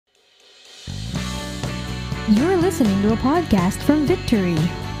You're listening to a podcast from Victory.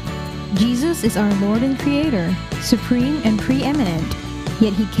 Jesus is our Lord and Creator, supreme and preeminent,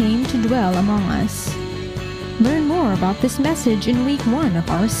 yet He came to dwell among us. Learn more about this message in week 1 of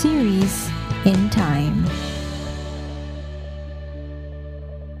our series, In Time.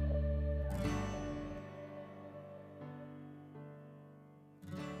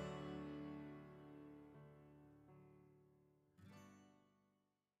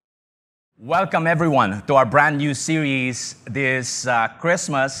 Welcome everyone to our brand new series this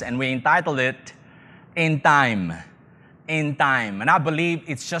Christmas, and we entitled it In Time. In Time. And I believe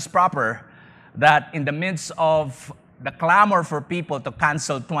it's just proper that in the midst of the clamor for people to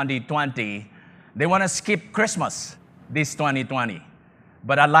cancel 2020, they want to skip Christmas this 2020.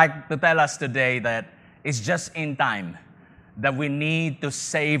 But I'd like to tell us today that it's just in time that we need to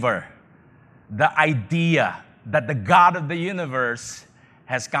savor the idea that the God of the universe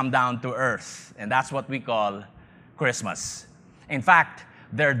has come down to earth, and that's what we call Christmas. In fact,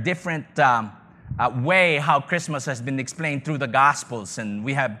 there are different way how Christmas has been explained through the Gospels, and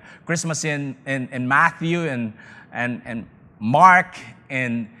we have Christmas in Matthew and Mark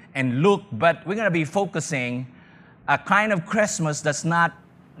and Luke, but we're going to be focusing a kind of Christmas that's not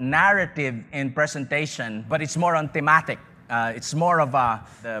narrative in presentation, but it's more on thematic. It's more of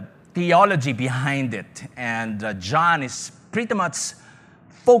the theology behind it, and John is pretty much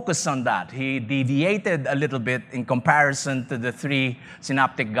focus on that. He deviated a little bit in comparison to the 3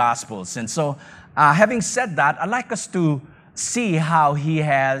 synoptic gospels. And so, having said that, I'd like us to see how he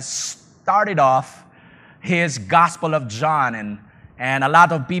has started off his Gospel of John. And a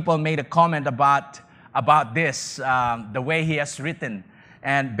lot of people made a comment about this, the way he has written.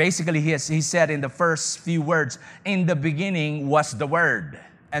 And basically, he said in the first few words, "In the beginning was the Word,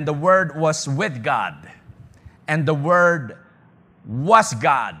 and the Word was with God, and the Word was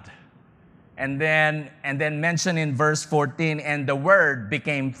God." And then mentioned in verse 14, "And the Word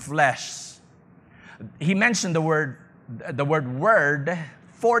became flesh." He mentioned the word word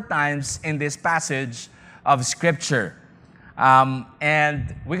 4 times in this passage of Scripture.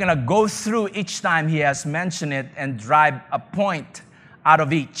 And we're going to go through each time he has mentioned it and drive a point out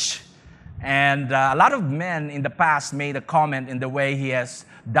of each. And a lot of men in the past made a comment in the way he has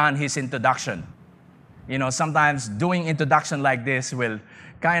done his introduction. You know, sometimes doing introduction like this will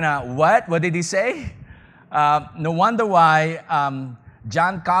kind of, what did he say? No wonder why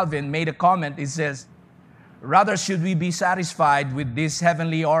John Calvin made a comment. He says, "Rather should we be satisfied with this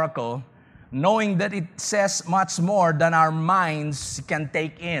heavenly oracle, knowing that it says much more than our minds can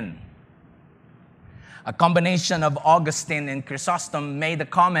take in." A combination of Augustine and Chrysostom made a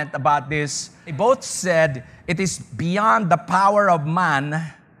comment about this. They both said, "It is beyond the power of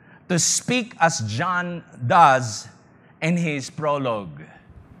man to speak as John does in his prologue."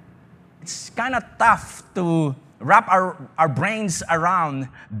 It's kind of tough to wrap our brains around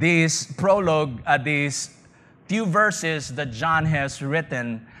this prologue, these few verses that John has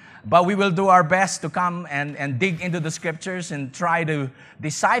written, but we will do our best to come and dig into the Scriptures and try to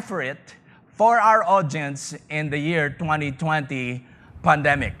decipher it for our audience in the year 2020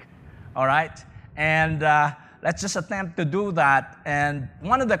 pandemic. All right? And let's just attempt to do that. And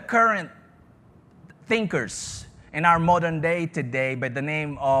one of the current thinkers in our modern day today, by the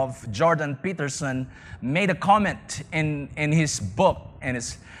name of Jordan Peterson, made a comment in his book, and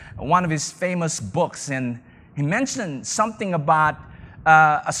it's one of his famous books. And he mentioned something about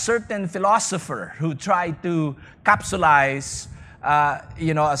a certain philosopher who tried to capsulize,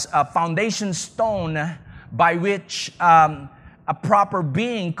 a foundation stone by which a proper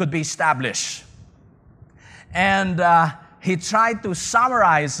being could be established. And he tried to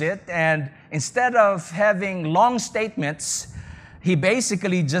summarize it, and instead of having long statements, he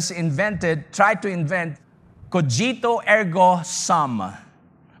basically just tried to invent cogito ergo sum,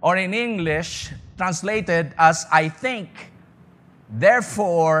 or in English, translated as "I think,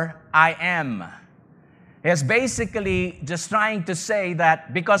 therefore I am." He's basically just trying to say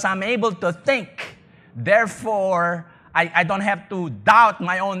that because I'm able to think, therefore I don't have to doubt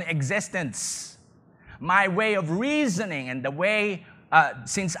my own existence. My way of reasoning and the way,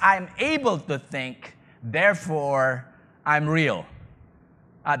 since I'm able to think, therefore I'm real.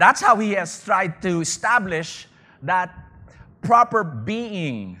 That's how he has tried to establish that proper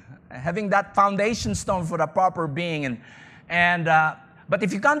being, having that foundation stone for the proper being. But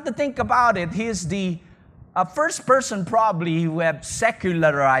if you come to think about it, he is the first person probably who have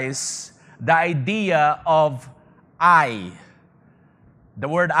secularized the idea of I. The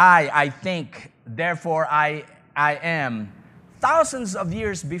word I think, therefore I am. Thousands of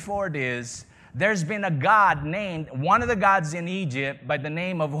years before this, there's been a god named, one of the gods in Egypt by the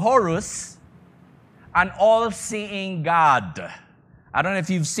name of Horus, an all-seeing God. I don't know if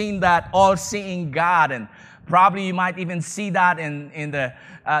you've seen that all-seeing God, and probably you might even see that in the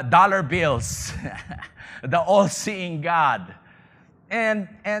dollar bills, the all-seeing God. And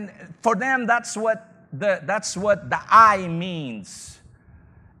for them, that's what the eye means.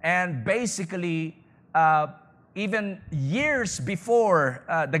 And basically, even years before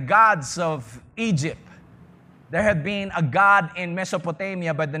the gods of Egypt, there had been a god in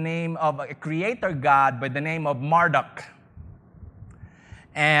Mesopotamia by the name of a creator god by the name of Marduk.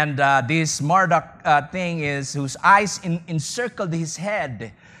 And this Marduk thing is whose eyes encircled his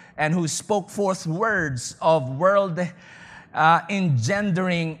head and who spoke forth words of world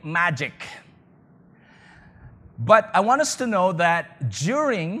engendering magic. But I want us to know that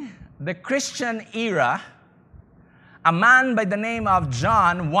during the Christian era, a man by the name of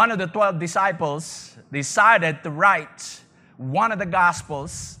John, one of the 12 disciples, decided to write one of the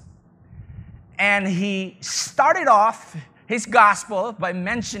Gospels. And he started off his Gospel by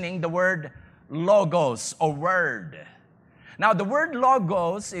mentioning the word logos, or word. Now, the word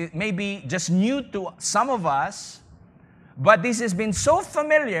logos, it may be just new to some of us, but this has been so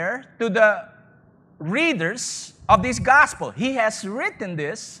familiar to the readers of this Gospel. He has written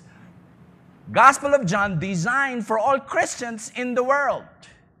this Gospel of John designed for all Christians in the world.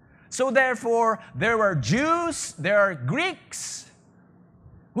 So therefore, there were Jews, there are Greeks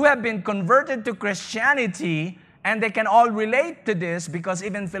who have been converted to Christianity, and they can all relate to this because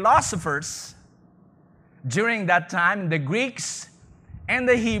even philosophers during that time, the Greeks and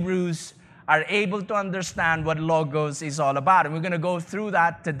the Hebrews, are able to understand what logos is all about. And we're going to go through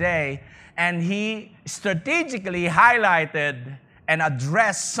that today. And he strategically highlighted and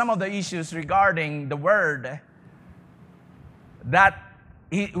addressed some of the issues regarding the word that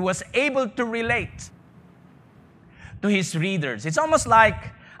he was able to relate to his readers. It's almost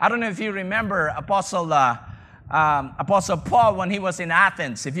like, I don't know if you remember Apostle Paul when he was in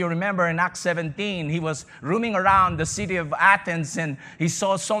Athens. If you remember in Acts 17, he was roaming around the city of Athens and he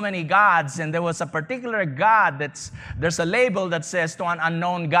saw so many gods, and there was a particular god there's a label that says to an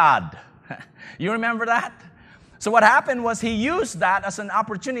unknown God. You remember that? So what happened was he used that as an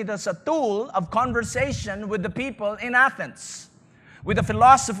opportunity, as a tool of conversation with the people in Athens, with the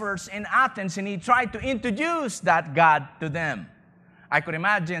philosophers in Athens, and he tried to introduce that God to them. I could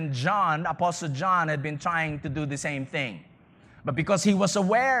imagine Apostle John had been trying to do the same thing. But because he was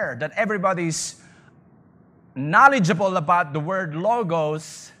aware that everybody's knowledgeable about the word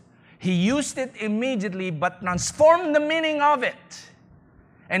logos, he used it immediately but transformed the meaning of it.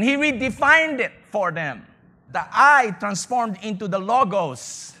 And he redefined it for them. The I transformed into the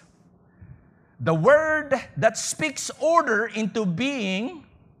logos, the word that speaks order into being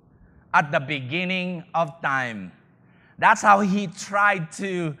at the beginning of time. That's how he tried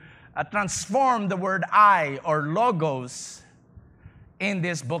to transform the word I, or logos, in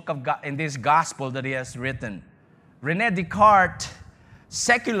this book of in this gospel that he has written. René Descartes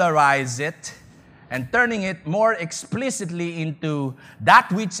secularized it and turning it more explicitly into that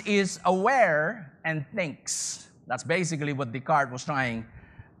which is aware and thinks. That's basically what Descartes was trying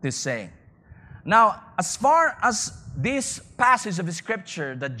to say. Now, as far as this passage of the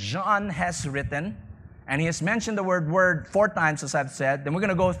scripture that John has written, and he has mentioned the word 4 times, as I've said, then we're going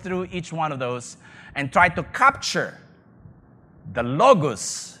to go through each one of those and try to capture the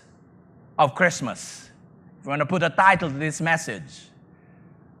logos of Christmas. If we're going to put a title to this message,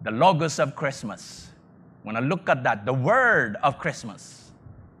 the logos of Christmas. We're going to look at that, the word of Christmas.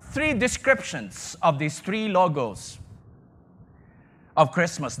 3 descriptions of these 3 logos of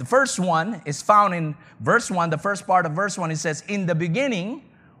Christmas. The first one is found in verse 1. The first part of verse 1, it says, "In the beginning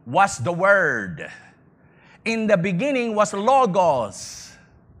was the Word." In the beginning was Logos.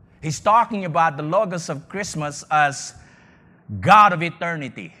 He's talking about the Logos of Christmas as God of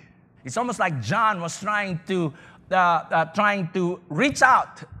eternity. It's almost like John was trying to reach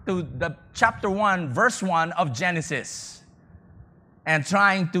out to the chapter 1, verse 1 of Genesis, and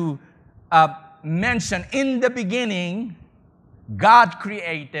trying to mention, in the beginning, God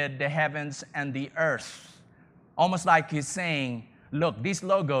created the heavens and the earth. Almost like he's saying, look, these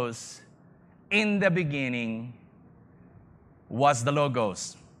logos, in the beginning was the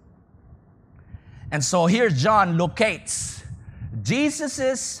logos. And so here John locates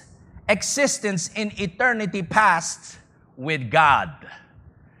Jesus' existence in eternity past with God.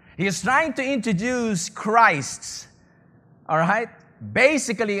 He is trying to introduce Christ, all right?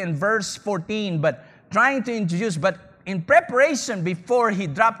 Basically in verse 14, but in preparation before he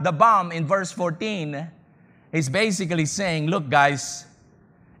dropped the bomb in verse 14, he's basically saying, look guys,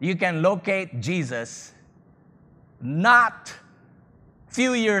 you can locate Jesus not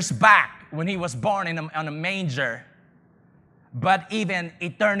few years back when he was born on a manger, but even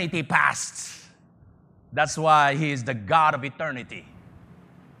eternity past. That's why he is the God of eternity.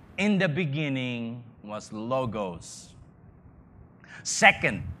 In the beginning was Logos.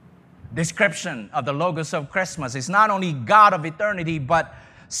 Second description of the Logos of Christmas is not only God of eternity, but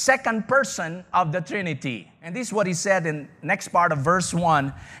second person of the Trinity. And this is what he said in next part of verse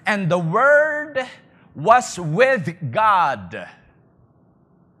 1. And the Word was with God.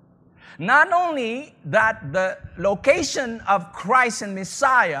 Not only that the location of Christ and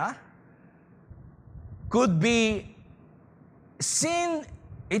Messiah could be seen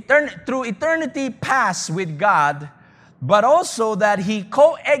through eternity past with God, but also that he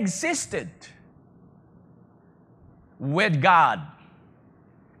coexisted with God.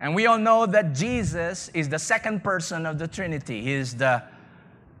 And we all know that Jesus is the second person of the Trinity. He is the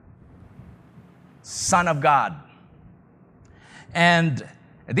Son of God. And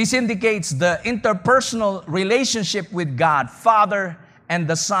this indicates the interpersonal relationship with God, Father and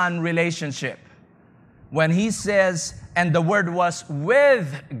the Son relationship. When he says, and the Word was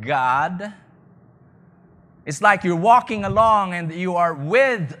with God, it's like you're walking along and you are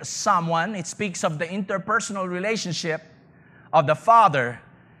with someone. It speaks of the interpersonal relationship of the Father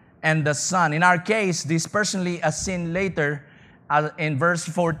and the Son. In our case, this personally as seen later in verse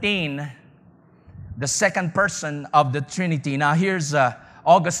 14, the second person of the Trinity. Now here's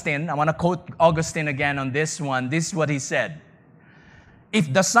Augustine. I want to quote Augustine again on this one. This is what he said.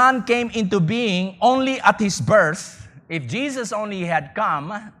 If the Son came into being only at his birth, if Jesus only had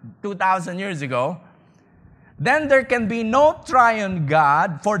come 2,000 years ago, then there can be no triune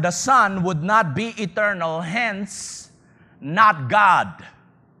God, for the Son would not be eternal, hence, not God.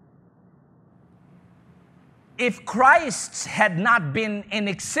 If Christ had not been in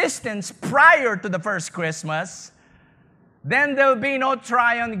existence prior to the first Christmas, then there will be no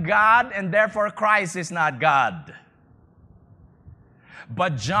triune God, and therefore Christ is not God.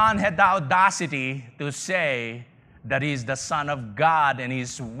 But John had the audacity to say that he is the Son of God and he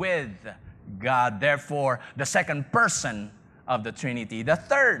is with God, therefore the second person of the Trinity. The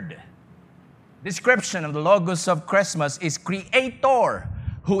third description of the Logos of Christmas is Creator,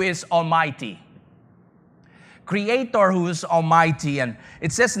 who is Almighty. Creator who is Almighty. And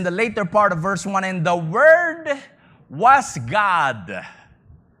it says in the later part of verse 1, and the Word was God.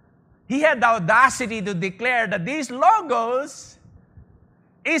 He had the audacity to declare that this Logos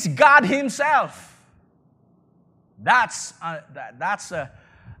is God Himself. That's a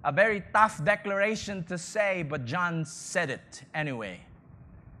very tough declaration to say, but John said it anyway.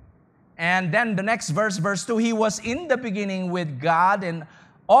 And then the next verse, verse 2, He was in the beginning with God, and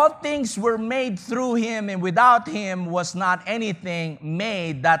all things were made through Him, and without Him was not anything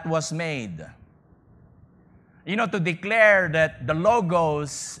made that was made. You know, to declare that the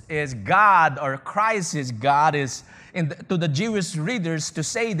Logos is God or Christ is God is, to the Jewish readers, to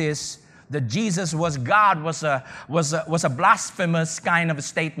say this, that Jesus was God was a blasphemous kind of a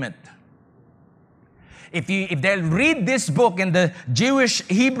statement. If they'll read this book and the Jewish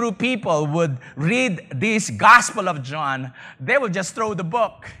Hebrew people would read this Gospel of John, they will just throw the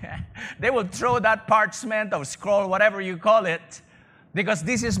book. They will throw that parchment or scroll, whatever you call it, because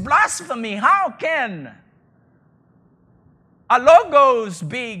this is blasphemy. How can a Logos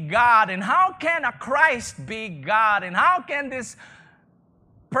be God? And how can a Christ be God? And how can this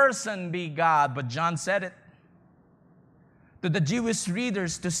person be God? But John said it. To the Jewish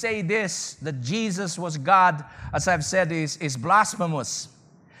readers, to say this, that Jesus was God, as I've said, is blasphemous.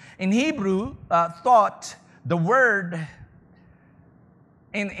 In Hebrew, thought, the word,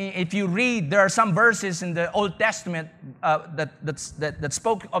 if you read, there are some verses in the Old Testament that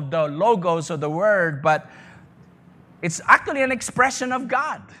spoke of the Logos or the Word, but it's actually an expression of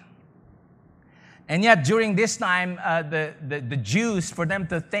God. And yet, during this time, the Jews, for them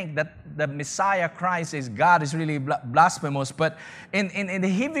to think that the Messiah Christ is God is really blasphemous. But in the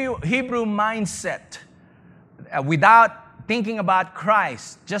Hebrew mindset, without thinking about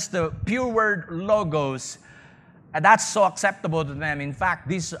Christ, just the pure word Logos, that's so acceptable to them. In fact,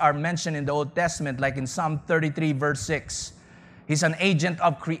 these are mentioned in the Old Testament, like in Psalm 33, verse 6. He's an agent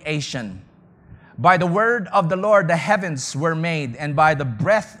of creation. By the word of the Lord the heavens were made, and by the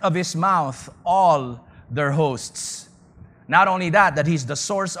breath of His mouth all their hosts. Not only that He's the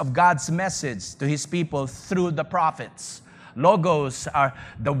source of God's message to His people through the prophets. Logos are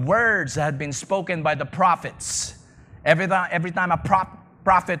the words that had been spoken by the prophets. Every time a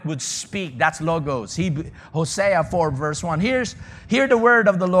prophet would speak, that's Logos. Hosea 4 verse 1. Hear the word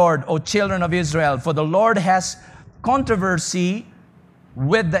of the Lord, O children of Israel, for the Lord has controversy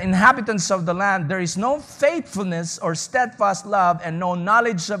with the inhabitants of the land, there is no faithfulness or steadfast love and no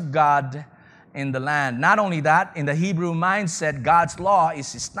knowledge of God in the land. Not only that, in the Hebrew mindset, God's law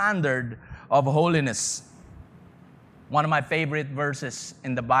is a standard of holiness. One of my favorite verses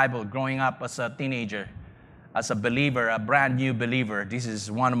in the Bible growing up as a teenager, as a believer, a brand new believer. This is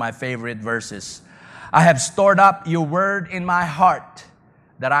one of my favorite verses. I have stored up your word in my heart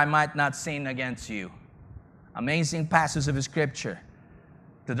that I might not sin against you. Amazing passage of Scripture.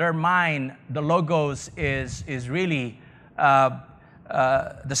 To their mind, the Logos is really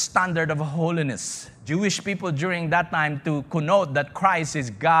the standard of holiness. Jewish people during that time to connote that Christ is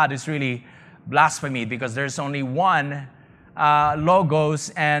God is really blasphemy, because there's only one Logos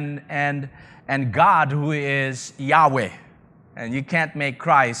and God, who is Yahweh. And you can't make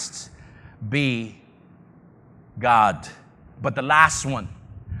Christ be God. But the last one.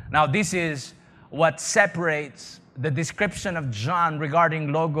 Now this is what separates the description of John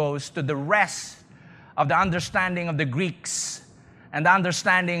regarding Logos to the rest of the understanding of the Greeks and the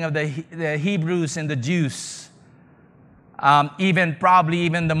understanding of the Hebrews and the Jews. Probably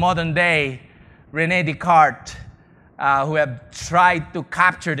even the modern day René Descartes, who have tried to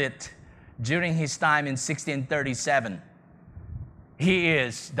capture it during his time in 1637.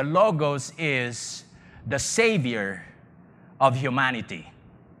 The Logos is the Savior of humanity.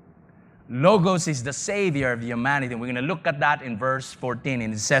 Logos is the Savior of humanity. We're going to look at that in verse 14,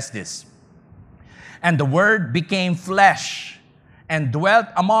 and it says this. And the Word became flesh and dwelt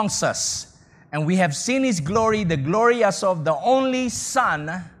amongst us, and we have seen His glory, the glory as of the only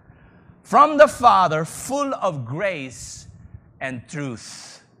Son from the Father, full of grace and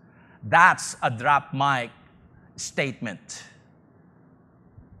truth. That's a drop mic statement,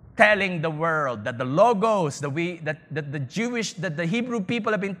 telling the world that the Logos that the Hebrew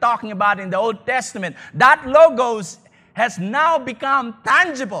people have been talking about in the Old Testament, that Logos has now become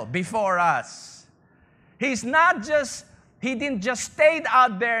tangible before us. He didn't just stay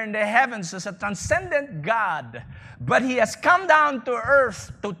out there in the heavens as a transcendent God, but He has come down to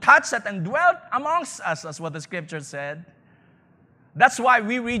earth to touch it and dwelt amongst us, as what the Scripture said. That's why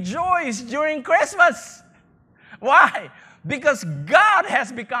we rejoice during Christmas. Why? Because God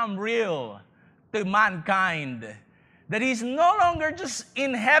has become real to mankind. That He's no longer just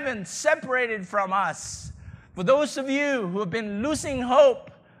in heaven, separated from us. For those of you who have been losing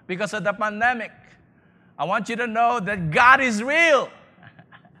hope because of the pandemic, I want you to know that God is real.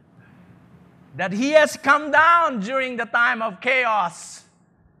 That He has come down during the time of chaos,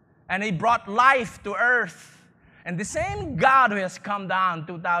 and He brought life to earth. And the same God who has come down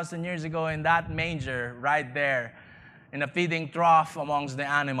 2,000 years ago in that manger right there, in a feeding trough amongst the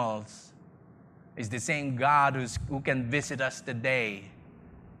animals, is the same God who can visit us today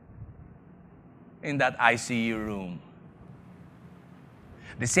in that ICU room.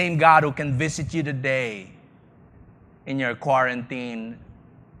 The same God who can visit you today in your quarantine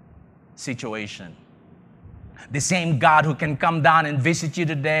situation. The same God who can come down and visit you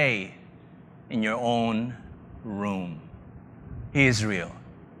today in your own room. He is real.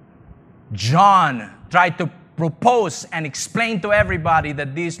 John tried to propose and explain to everybody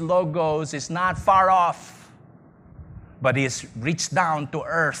that this Logos is not far off, but He's reached down to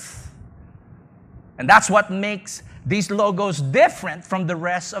earth. And that's what makes these Logos different from the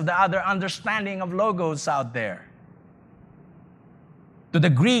rest of the other understanding of Logos out there. To the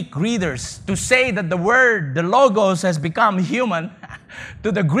Greek readers, to say that the Logos has become human,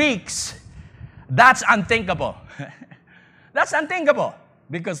 to the Greeks, that's unthinkable. That's unthinkable.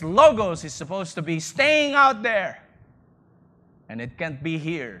 Because Logos is supposed to be staying out there. And it can't be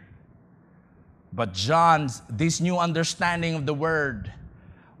here. But this new understanding of the Word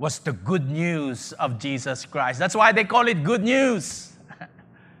was the good news of Jesus Christ. That's why they call it good news.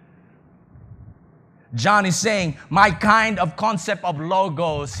 John is saying, my kind of concept of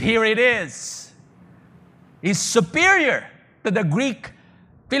Logos, here it is superior to the Greek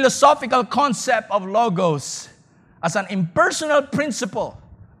philosophical concept of Logos as an impersonal principle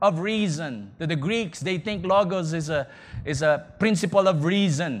of reason. To the Greeks, they think Logos is a principle of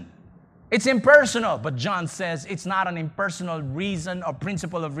reason. It's impersonal, but John says it's not an impersonal reason or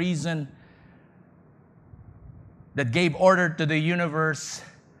principle of reason that gave order to the universe.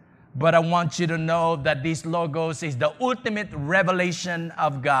 But I want you to know that this Logos is the ultimate revelation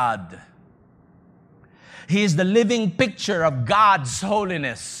of God. He is the living picture of God's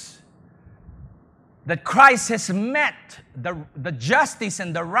holiness. That Christ has met the justice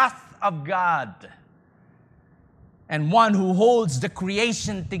and the wrath of God. And one who holds the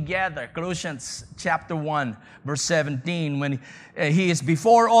creation together. Colossians chapter 1, verse 17, when He is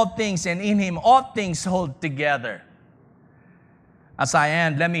before all things, and in Him all things hold together. As I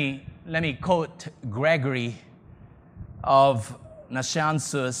end, let me quote Gregory of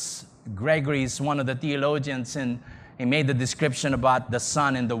Nazianzus. Gregory is one of the theologians, and he made the description about the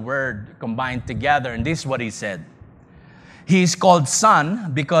Son and the Word combined together, and this is what he said. He is called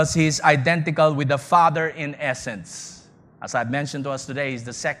Son because he is identical with the Father in essence. As I've mentioned to us today, he's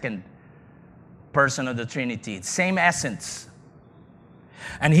the second person of the Trinity. Same essence.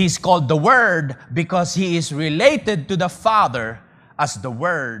 And he's called the Word because he is related to the Father as the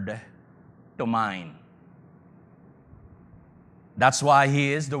Word to mine. That's why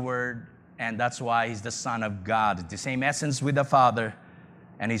he is the Word, and that's why he's the Son of God. It's the same essence with the Father,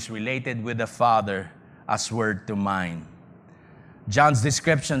 and he's related with the Father as Word to mine. John's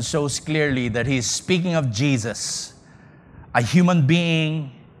description shows clearly that he's speaking of Jesus, a human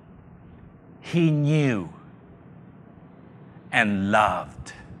being he knew and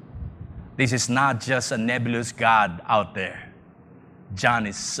loved. This is not just a nebulous God out there.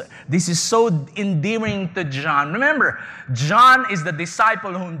 This is so endearing to John. Remember, John is the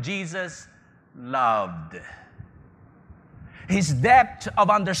disciple whom Jesus loved. His depth of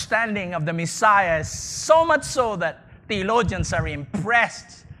understanding of the Messiah is so much so that theologians are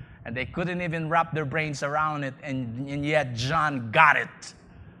impressed and they couldn't even wrap their brains around it, and yet John got it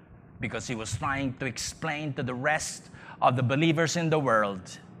because he was trying to explain to the rest of the believers in the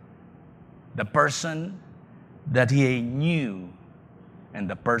world the person that he knew and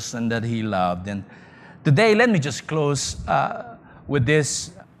the person that he loved. And today, let me just close with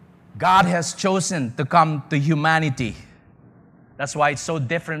this. God has chosen to come to humanity. That's why it's so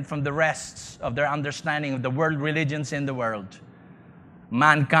different from the rest of their understanding of the world religions in the world.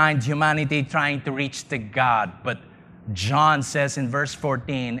 Mankind, humanity trying to reach to God. But John says in verse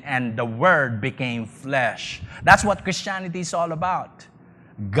 14, and the Word became flesh. That's what Christianity is all about.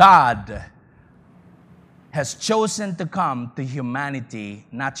 God has chosen to come to humanity,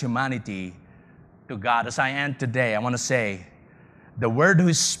 not humanity to God. As I end today, I want to say, the Word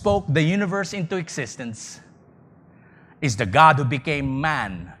who spoke the universe into existence is the God who became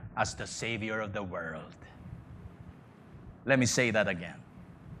man as the Savior of the world. Let me say that again.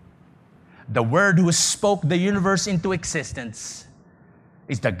 The Word who spoke the universe into existence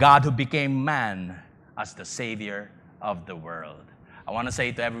is the God who became man as the Savior of the world. I want to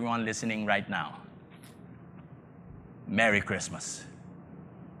say to everyone listening right now, Merry Christmas.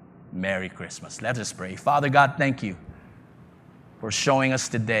 Merry Christmas. Let us pray. Father God, thank you for showing us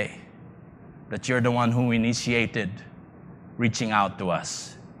today that you're the one who initiated reaching out to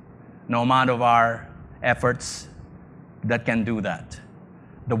us. No amount of our efforts that can do that.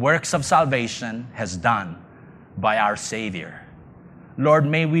 The works of salvation has done by our Savior. Lord,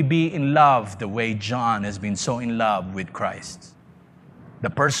 may we be in love the way John has been so in love with Christ. The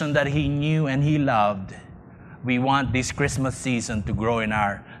person that he knew and he loved. We want this Christmas season to grow in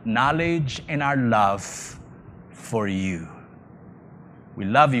our knowledge and our love for you. We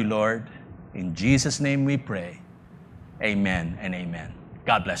love you, Lord. In Jesus' name we pray. Amen and amen.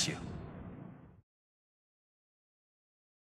 God bless you.